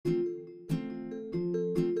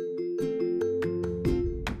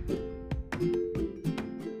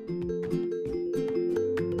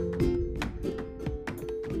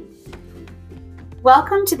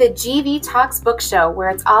Welcome to the GV Talks Book Show,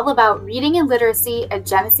 where it's all about reading and literacy at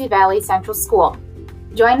Genesee Valley Central School.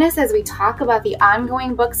 Join us as we talk about the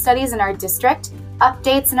ongoing book studies in our district,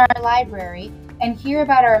 updates in our library, and hear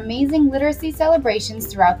about our amazing literacy celebrations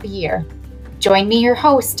throughout the year. Join me, your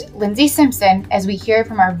host, Lindsay Simpson, as we hear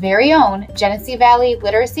from our very own Genesee Valley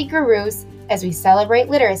literacy gurus as we celebrate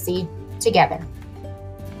literacy together.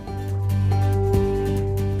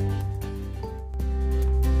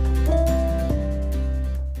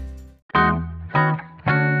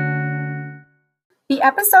 The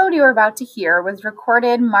episode you are about to hear was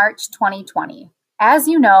recorded March 2020. As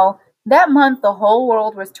you know, that month the whole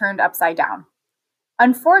world was turned upside down.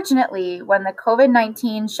 Unfortunately, when the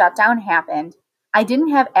COVID-19 shutdown happened, I didn't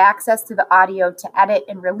have access to the audio to edit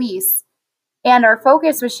and release, and our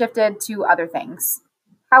focus was shifted to other things.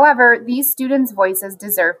 However, these students' voices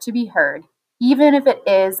deserve to be heard, even if it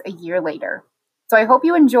is a year later. So I hope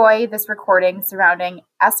you enjoy this recording surrounding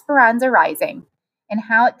Esperanza Rising and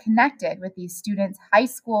how it connected with these students' high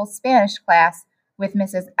school Spanish class with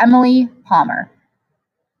Mrs. Emily Palmer.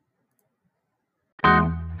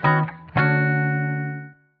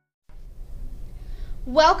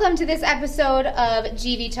 Welcome to this episode of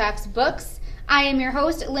GV Talks Books. I am your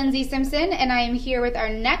host, Lindsay Simpson, and I am here with our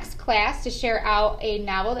next class to share out a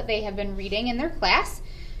novel that they have been reading in their class.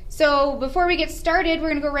 So before we get started, we're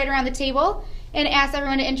going to go right around the table and ask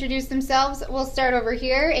everyone to introduce themselves. We'll start over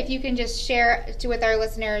here. If you can just share with our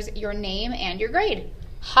listeners your name and your grade.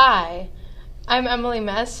 Hi, I'm Emily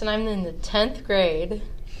Mess, and I'm in the 10th grade.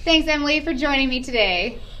 Thanks, Emily, for joining me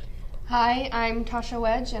today. Hi, I'm Tasha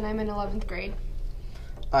Wedge, and I'm in 11th grade.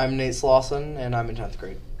 I'm Nate Slauson, and I'm in 10th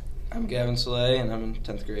grade. I'm Gavin Soleil, and I'm in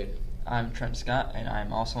 10th grade. I'm Trent Scott, and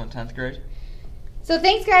I'm also in 10th grade. So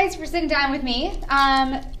thanks, guys, for sitting down with me.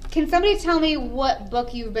 Can somebody tell me what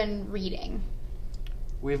book you've been reading?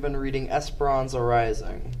 We've been reading Esperanza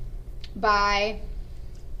Rising. By?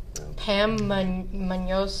 Pam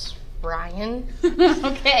Munoz Ryan.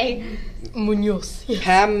 Okay. Munoz. Yes.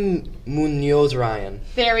 Pam Munoz Ryan.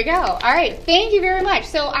 There we go. All right. Thank you very much.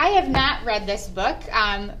 So I have not read this book.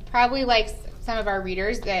 Probably like some of our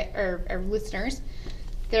readers that or listeners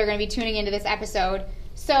that are going to be tuning into this episode.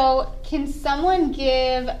 So can someone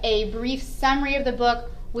give a brief summary of the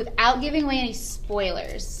book without giving away any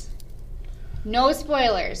spoilers? No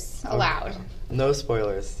spoilers allowed. No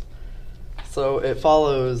spoilers. So it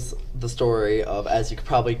follows the story of, as you could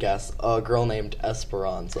probably guess, a girl named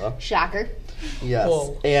Esperanza. Shocker. Yes.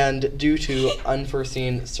 Whoa. And due to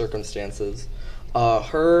unforeseen circumstances,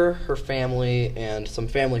 her family, and some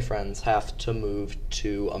family friends have to move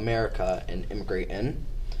to America and immigrate in.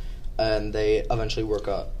 And they eventually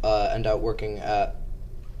end up working at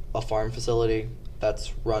a farm facility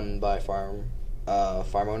that's run by farm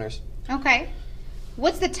owners. Okay.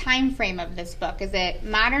 What's the time frame of this book? Is it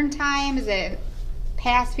modern time? Is it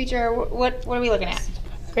past, future? What are we looking at?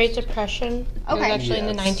 Great Depression. Okay. It was actually in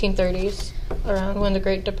the Yes. 1930s, around when the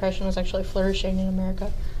Great Depression was actually flourishing in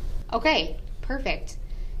America. Okay, perfect.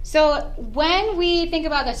 So when we think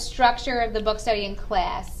about the structure of the book study in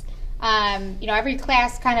class, every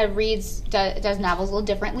class kind of does novels a little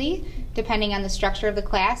differently depending on the structure of the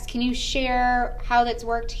class. Can you share how that's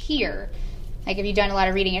worked here? Like, have you done a lot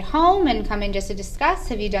of reading at home and come in just to discuss?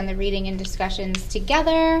 Have you done the reading and discussions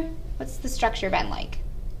together? What's the structure been like?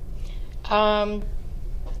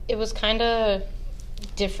 It was kind of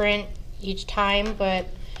different each time, but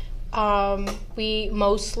we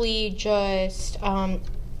mostly just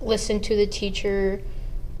listened to the teacher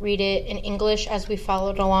read it in English as we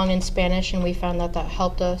followed along in Spanish, and we found that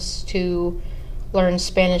helped us to learn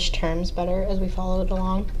Spanish terms better as we followed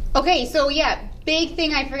along. Okay, so big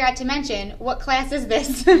thing I forgot to mention. What class is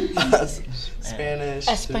this? Spanish.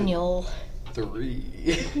 Espanol. 3.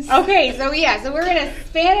 Okay, so we're in a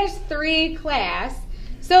Spanish 3 class.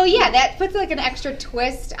 So that puts like an extra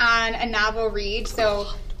twist on a novel read. So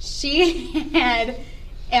she had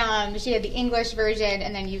the English version,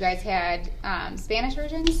 and then you guys had Spanish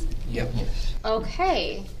versions? Yep.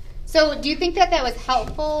 Okay. So do you think that was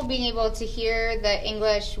helpful, being able to hear the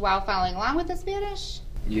English while following along with the Spanish?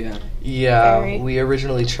 Yeah. Yeah, Very. we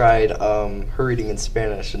originally tried her reading in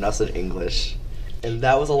Spanish and us in English, and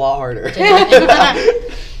that was a lot harder.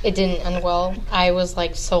 It didn't end well. I was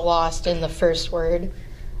so lost in the first word.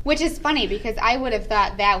 Which is funny, because I would have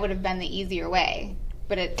thought that would have been the easier way,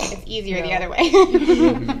 but it's easier the other way.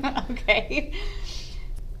 Okay.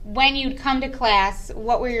 When you'd come to class,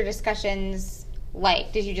 what were your discussions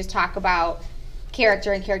like? Did you just talk about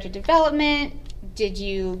character and character development? Did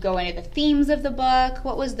you go into the themes of the book?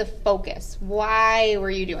 What was the focus? Why were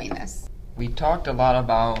you doing this? We talked a lot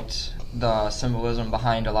about the symbolism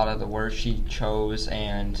behind a lot of the words she chose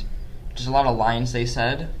and just a lot of lines they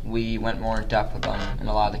said, we went more in depth with them in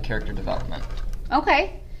a lot of the character development.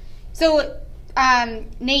 Okay. So,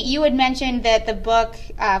 Nate, you had mentioned that the book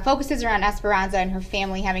focuses around Esperanza and her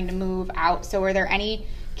family having to move out. So were there any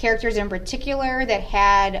characters in particular that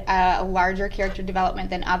had a larger character development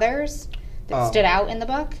than others that stood out in the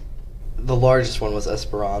book? The largest one was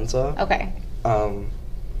Esperanza. Okay.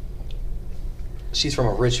 She's from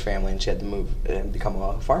a rich family and she had to move and become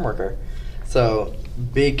a farm worker. So,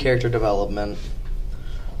 big character development.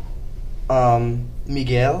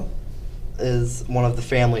 Miguel is one of the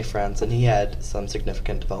family friends, and he had some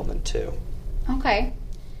significant development too. Okay.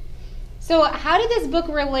 So how did this book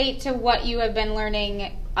relate to what you have been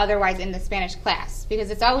learning otherwise in the Spanish class?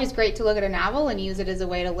 Because it's always great to look at a novel and use it as a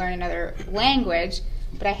way to learn another language,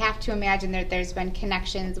 but I have to imagine that there's been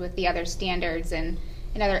connections with the other standards and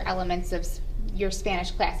other elements of your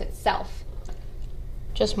Spanish class itself.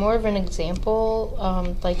 Just more of an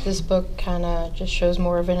example, like this book kind of just shows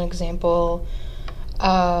more of an example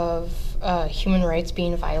of human rights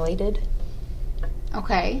being violated.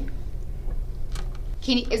 Okay.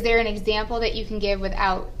 Is there an example that you can give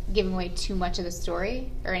without giving away too much of the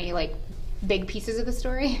story, or any like big pieces of the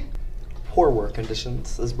story? Poor work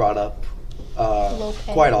conditions is brought up Low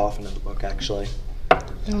pay. quite often in the book, actually.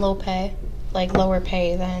 And low pay, like lower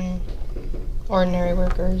pay than ordinary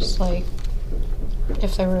workers, like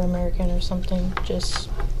if they were American or something, just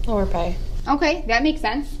lower pay. Okay, that makes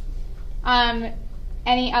sense.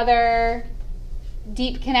 Any other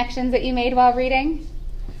deep connections that you made while reading?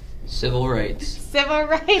 Civil rights. Civil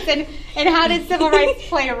rights, and how did civil rights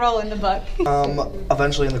play a role in the book?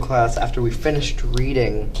 Eventually in the class, after we finished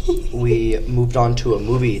reading, we moved on to a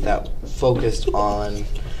movie that focused on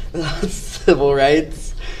civil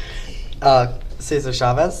rights. Cesar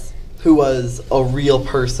Chavez, who was a real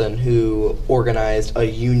person who organized a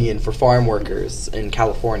union for farm workers in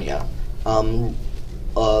California,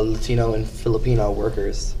 Latino and Filipino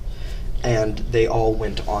workers. And they all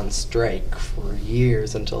went on strike for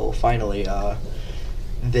years until finally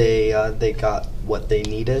they got what they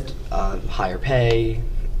needed, higher pay,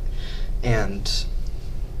 and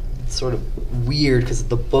it's sort of weird because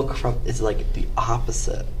the book is like the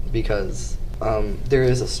opposite, because there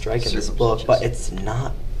is a strike in this book, but it's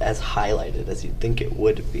not as highlighted as you'd think it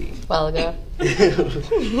would be. Huelga.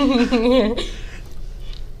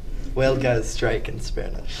 Huelga is strike in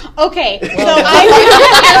Spanish. Okay, so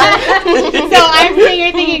I'm sitting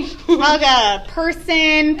here thinking, huelga,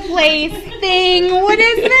 person, place, thing. What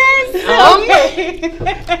is this?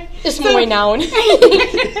 Okay. It's muy noun.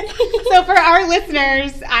 So for our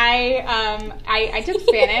listeners, I took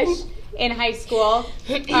Spanish in high school.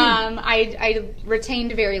 I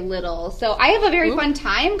retained very little, so I have a very fun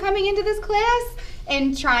time coming into this class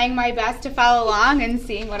and trying my best to follow along and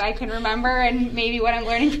seeing what I can remember and maybe what I'm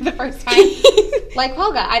learning for the first time. Like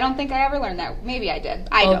Huelga, I don't think I ever learned that. Maybe I did.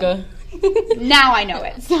 I don't. Now I know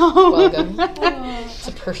it. So Huelga. It's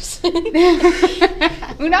a person.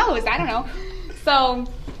 Who knows? I don't know. So, all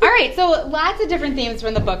right. So lots of different themes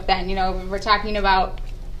from the book then. You know, we're talking about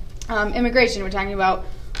immigration. We're talking about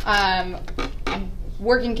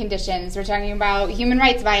working conditions. We're talking about human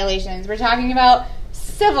rights violations. We're talking about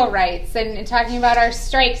civil rights and talking about our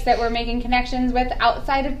strikes that we're making connections with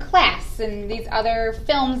outside of class and these other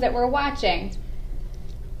films that we're watching.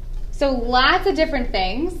 So lots of different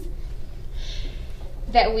things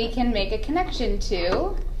that we can make a connection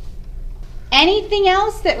to. Anything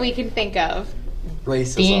else that we can think of?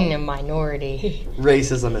 Racism. Being a minority.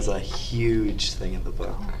 Racism is a huge thing in the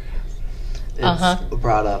book. It's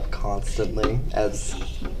brought up constantly as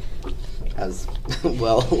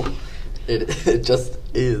well. It just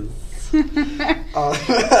is.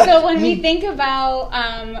 So when we think about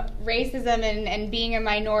racism and being a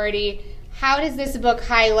minority, how does this book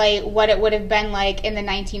highlight what it would have been like in the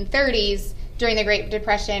 1930s during the Great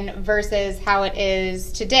Depression versus how it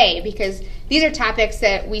is today? Because these are topics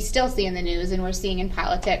that we still see in the news and we're seeing in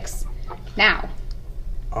politics now.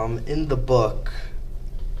 In the book,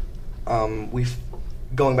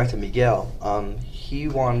 going back to Miguel, he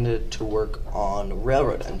wanted to work on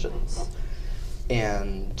railroad engines,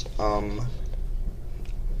 and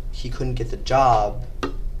he couldn't get the job,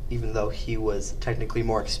 even though he was technically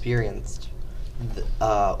more experienced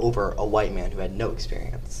over a white man who had no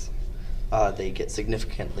experience. They get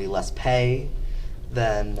significantly less pay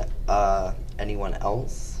than anyone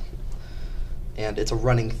else, and it's a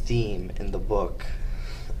running theme in the book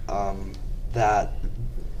that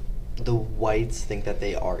the whites think that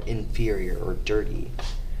they are inferior or dirty.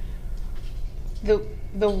 So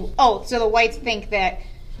the whites think that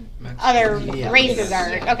other Yeah. races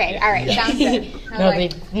are. Okay, all right, sounds good. They That's generally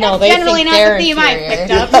think not they're the theme I inferior.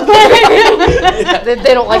 picked up.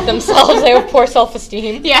 They don't like themselves. They have poor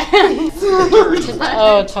self-esteem. Yeah.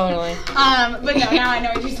 Oh, totally. But no, now I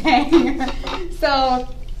know what you're saying. So,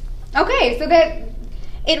 okay, so that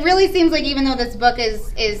it really seems like even though this book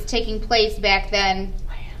is taking place back then,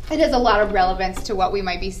 it has a lot of relevance to what we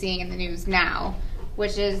might be seeing in the news now,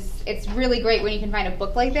 which is, it's really great when you can find a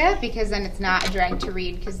book like that, because then it's not a drag to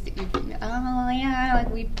read, because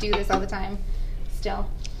like we do this all the time still.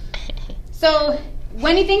 So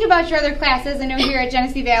when you think about your other classes, I know here at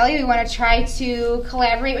Genesee Valley we want to try to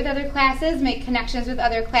collaborate with other classes, make connections with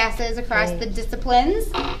other classes across the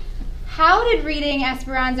disciplines. How did reading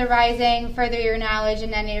Esperanza Rising further your knowledge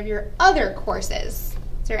in any of your other courses?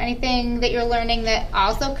 Is there anything that you're learning that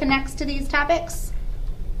also connects to these topics?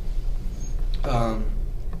 Kind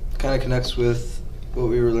of connects with what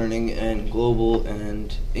we were learning in global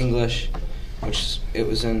and English, which it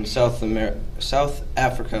was in South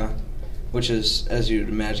Africa, which is, as you'd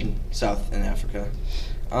imagine, South in Africa.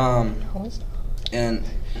 And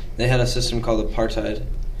they had a system called apartheid,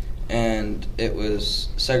 and it was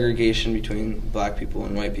segregation between black people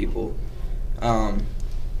and white people.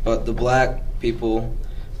 But the black people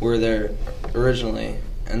were there originally,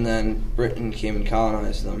 and then Britain came and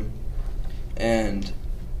colonized them and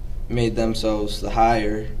made themselves the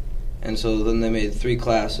higher. And so then they made 3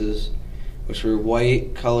 classes, which were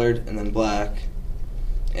white, colored, and then black.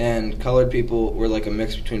 And colored people were like a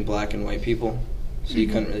mix between black and white people, so you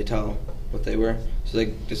couldn't really tell what they were. So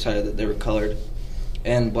they decided that they were colored.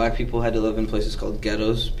 And black people had to live in places called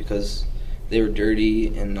ghettos because they were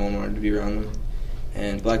dirty and no one wanted to be around them.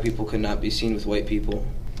 And black people could not be seen with white people.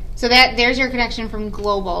 So there's your connection from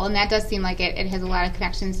global, and that does seem like it has a lot of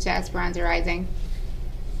connections to Esperanza Rising.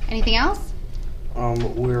 Anything else?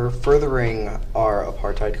 We're furthering our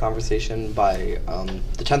apartheid conversation by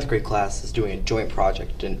the 10th grade class is doing a joint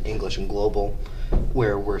project in English and Global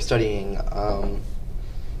where we're studying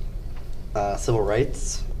civil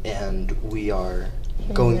rights, and we are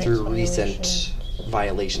going through recent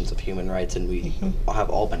violations of human rights, and we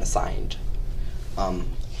have all been assigned an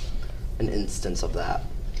instance of that.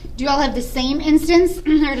 Do you all have the same instance,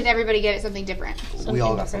 or did everybody get something different? We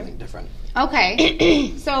all got something different.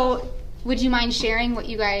 Okay. So would you mind sharing what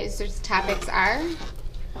you guys' topics are?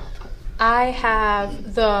 I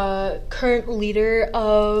have the current leader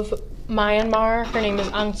of Myanmar. Her name is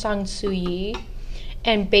Aung San Suu Kyi.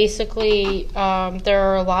 And basically, there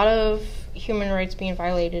are a lot of human rights being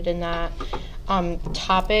violated in that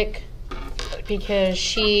topic because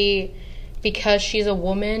she's a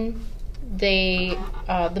woman. The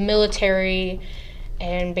military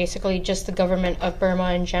and basically just the government of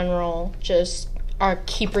Burma in general just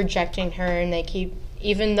keep rejecting her, and they keep,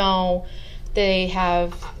 even though they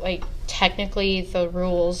have, like, technically the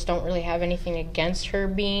rules don't really have anything against her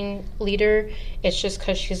being leader, it's just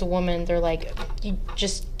because she's a woman. They're like, you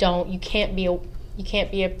can't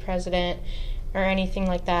be a president or anything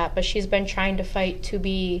like that. But she's been trying to fight to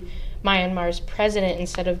be Myanmar's president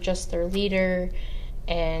instead of just their leader,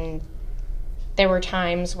 and there were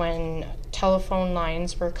times when telephone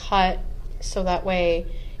lines were cut so that way,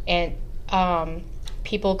 and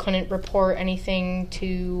people couldn't report anything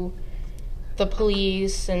to the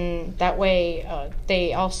police, and that way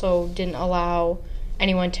they also didn't allow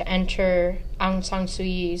anyone to enter Aung San Suu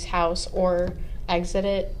Kyi's house or exit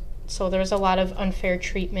it. So there's a lot of unfair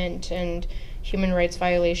treatment and human rights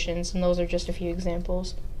violations, and those are just a few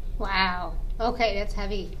examples. Wow. Okay, that's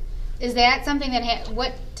heavy. Is that something that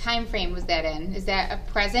what time frame was that in? Is that a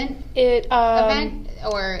present event,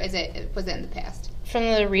 or was it in the past? From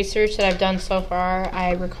the research that I've done so far,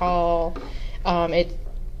 I recall it.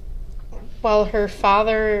 Well, her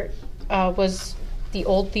father was the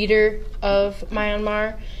old leader of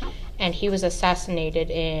Myanmar, and he was assassinated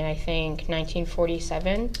in, I think,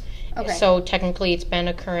 1947. Okay. So technically it's been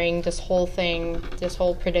occurring, this whole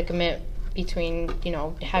predicament between,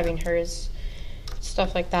 having hers,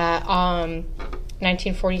 stuff like that.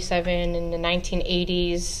 1947 and the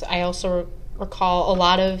 1980s, I also recall a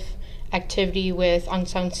lot of activity with Aung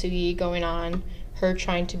San Suu Kyi going on, her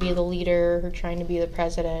trying to be the leader, her trying to be the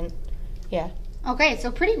president. Yeah. Okay,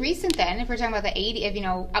 so pretty recent then, if we're talking about the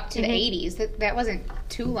 80s, up to the 80s. That wasn't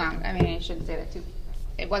too long. I mean, I shouldn't say that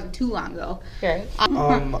it wasn't too long ago. Right.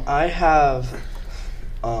 I have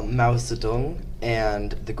Mao Zedong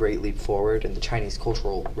and the Great Leap Forward and the Chinese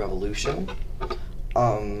Cultural Revolution.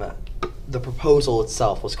 The proposal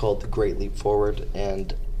itself was called the Great Leap Forward,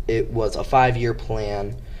 and it was a 5-year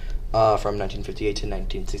plan from 1958 to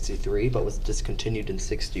 1963, but was discontinued in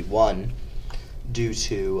 61 due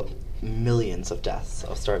to millions of deaths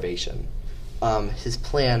of starvation. His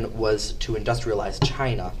plan was to industrialize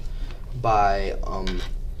China by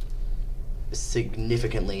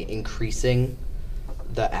significantly increasing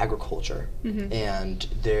the agriculture and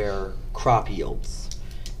their crop yields.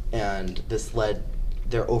 And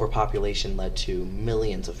their overpopulation led to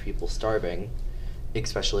millions of people starving,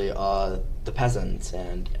 especially the peasants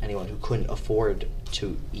and anyone who couldn't afford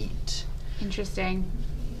to eat. Interesting.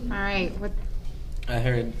 All right. I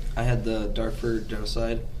had the Darfur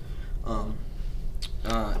genocide.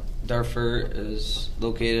 Darfur is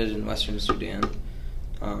located in western Sudan.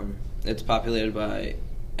 It's populated by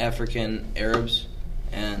African Arabs,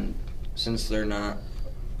 and since they're not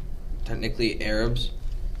technically Arabs,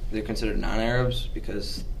 they're considered non-Arabs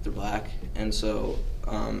because they're black. And so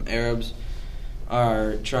Arabs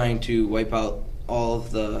are trying to wipe out all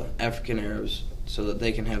of the African Arabs so that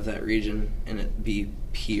they can have that region and it be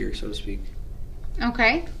pure, so to speak.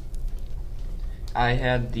 Okay. I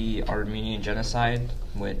had the Armenian genocide,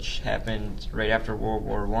 which happened right after World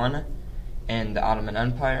War I and the Ottoman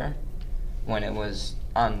Empire, when it was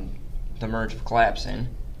on the verge of collapsing.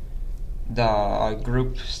 The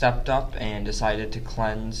group stepped up and decided to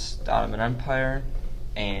cleanse the Ottoman Empire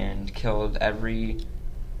and killed every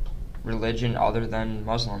religion other than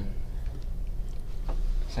Muslim.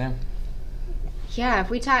 Sam? Yeah, if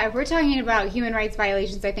we're talking about human rights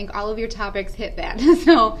violations, I think all of your topics hit that.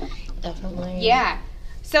 So Definitely. yeah.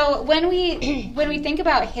 So when we think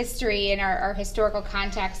about history in our historical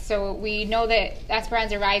context, so we know that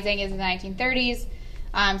Esperanza Rising is in the 1930s.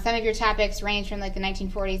 Some of your topics range from like the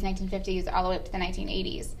 1940s, 1950s, all the way up to the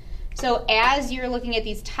 1980s. So as you're looking at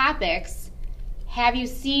these topics, have you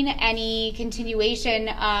seen any continuation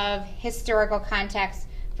of historical context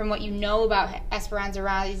from what you know about Esperanza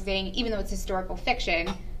Rising, even though it's historical fiction?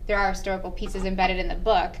 There are historical pieces embedded in the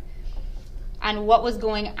book on what was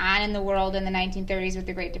going on in the world in the 1930s with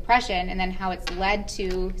the Great Depression, and then how it's led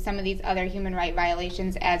to some of these other human rights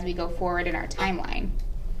violations as we go forward in our timeline.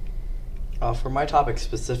 For my topic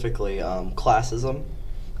specifically, classism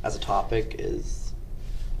as a topic is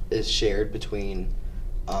shared between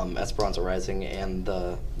Esperanza Rising and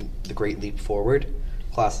the Great Leap Forward.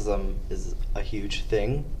 Classism is a huge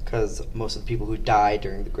thing because most of the people who died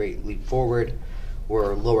during the Great Leap Forward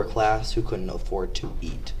were lower class who couldn't afford to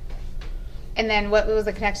eat. And then what was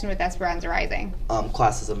the connection with Esperanza Rising?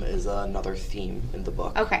 Classism is another theme in the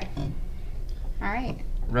book. Okay. All right.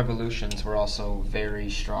 Revolutions were also very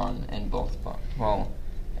strong in both,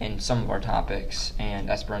 in some of our topics and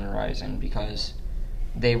Esperanza Rising, because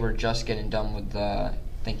they were just getting done with the, I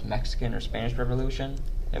think, Mexican or Spanish Revolution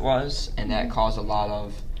it was, and that caused a lot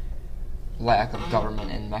of lack of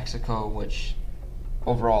government in Mexico, which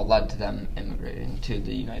overall led to them immigrating to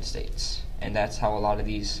the United States. And that's how a lot of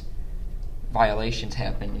these violations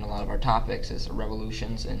happen in a lot of our topics, is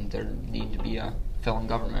revolutions, and there need to be a fill-in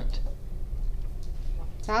government.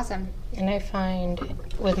 It's awesome. And I find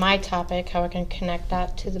with my topic, how I can connect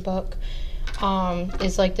that to the book,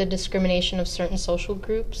 is like the discrimination of certain social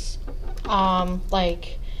groups.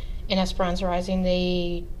 Like in Esperanza Rising,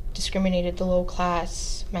 they discriminated the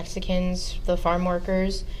low-class Mexicans, the farm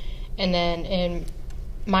workers, and then in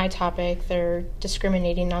my topic, they're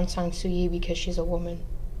discriminating Aung San Suu Kyi because she's a woman.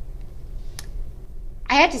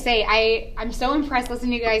 I have to say, I'm so impressed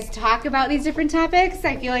listening to you guys talk about these different topics.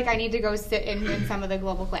 I feel like I need to go sit in some of the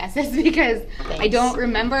global classes because I don't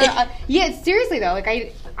remember. Yeah, seriously though, like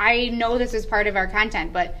I know this is part of our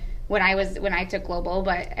content, but when I took global,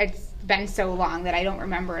 but it's been so long that I don't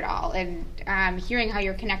remember it all. And hearing how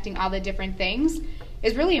you're connecting all the different things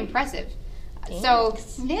is really impressive. Thanks. So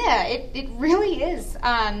yeah, it really is.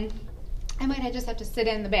 I might just have to sit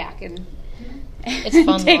in the back and it's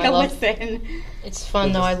fun. Take a listen. It's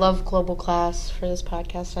fun though. I love Global Class for this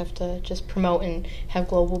podcast. I have to just promote and have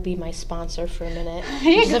Global be my sponsor for a minute.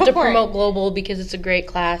 You just have to promote Global because it's a great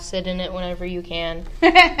class. Sit in it whenever you can.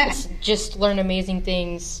 It's just learn amazing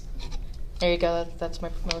things. There you go. That's my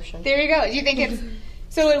promotion. There you go. Do you think it's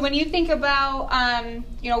so? When you think about,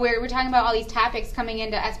 we're talking about all these topics coming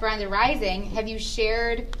into Esperanza Rising. Have you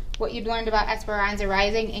shared what you've learned about Esperanza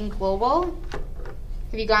Rising in Global?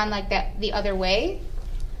 Have you gone like that the other way?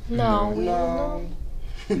 No.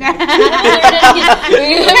 We haven't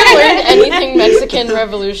learned anything Mexican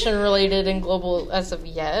Revolution related in Global as of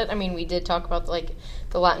yet. I mean, we did talk about like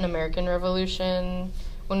the Latin American Revolution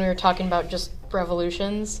when we were talking about just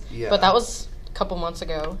revolutions, but that was a couple months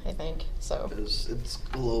ago, I think. So it's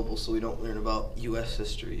global, so we don't learn about U.S.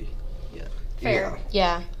 history yet. Fair.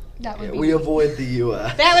 Yeah. That would be We avoid the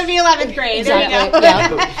U.S. That would be 11th grade. Exactly. There you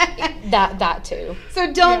go. Yeah. That too.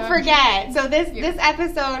 So don't forget. So this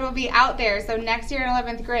episode will be out there. So next year in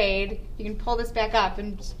 11th grade, you can pull this back up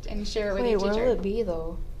and share it with Wait, your where teacher. will it be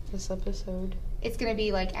though? This episode. It's gonna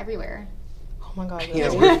be like everywhere. Oh my god. Yeah,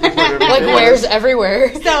 Like where's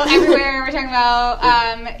everywhere? So everywhere we're talking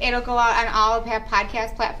about, it'll go out on all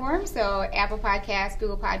podcast platforms. So Apple Podcasts,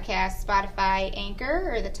 Google Podcasts, Spotify,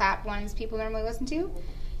 Anchor are the top ones people normally listen to.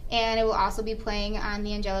 And it will also be playing on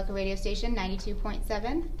the Angelica radio station,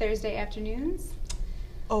 92.7, Thursday afternoons.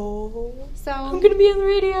 Oh. So I'm gonna be on the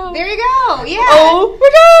radio. there you go. Yeah. Oh my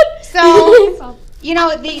god. So you know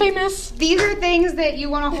Famous. these are things that you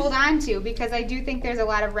want to hold on to, because I do think there's a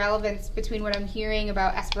lot of relevance between what I'm hearing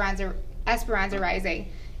about Esperanza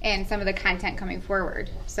Rising and some of the content coming forward.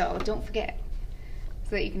 So don't forget,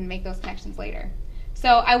 so that you can make those connections later.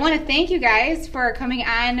 So I want to thank you guys for coming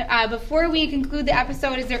on. Before we conclude the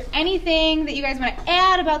episode, is there anything that you guys want to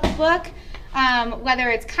add about the book? Whether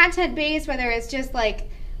it's content-based, whether it's just like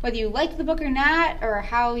whether you liked the book or not, or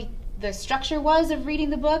how the structure was of reading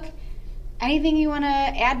the book. Anything you want to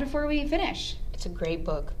add before we finish? It's a great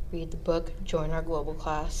book. Read the book. Join our global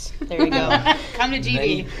class. There you go. Come to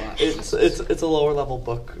GB. It's a lower level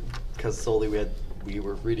book because solely we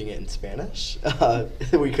were reading it in Spanish.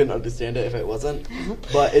 We couldn't understand it if it wasn't,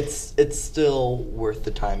 but it's still worth the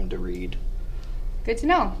time to read. Good to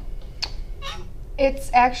know. It's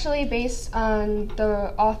actually based on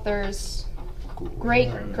the author's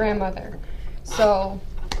great-grandmother. So,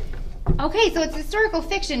 Okay, so it's historical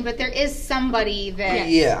fiction, but there is somebody that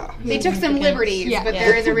Yeah. they took some liberties, Yeah. but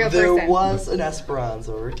there is a real There person. was an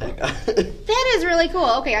Esperanza Ortega. That is really cool.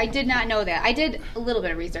 Okay, I did not know that. I did a little bit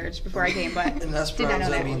of research before I came, but And did not know Esperanza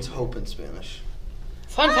that. means hope in Spanish.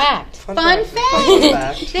 Fun fact. Fun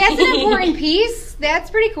fact. That's an important piece. That's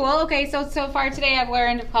pretty cool. Okay, so far today I've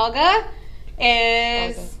learned Palga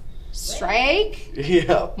is strike.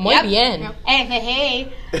 Yeah. Muy Yep. bien. Hey.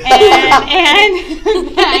 And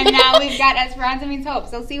now we've got Esperanza means hope.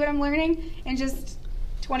 So see what I'm learning in just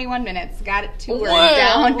 21 minutes. Got it 2 words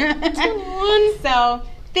Wow. down. So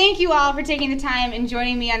thank you all for taking the time and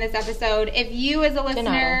joining me on this episode. If you as a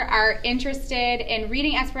listener are interested in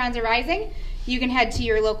reading Esperanza Rising, you can head to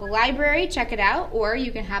your local library, check it out, or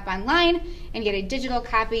you can hop online and get a digital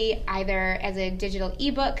copy either as a digital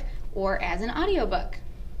ebook or as an audiobook.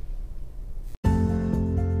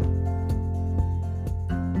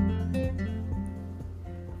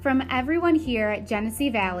 From everyone here at Genesee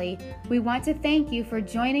Valley, we want to thank you for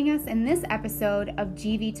joining us in this episode of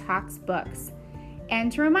GV Talks Books,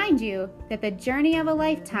 and to remind you that the journey of a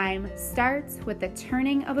lifetime starts with the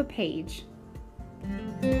turning of a page.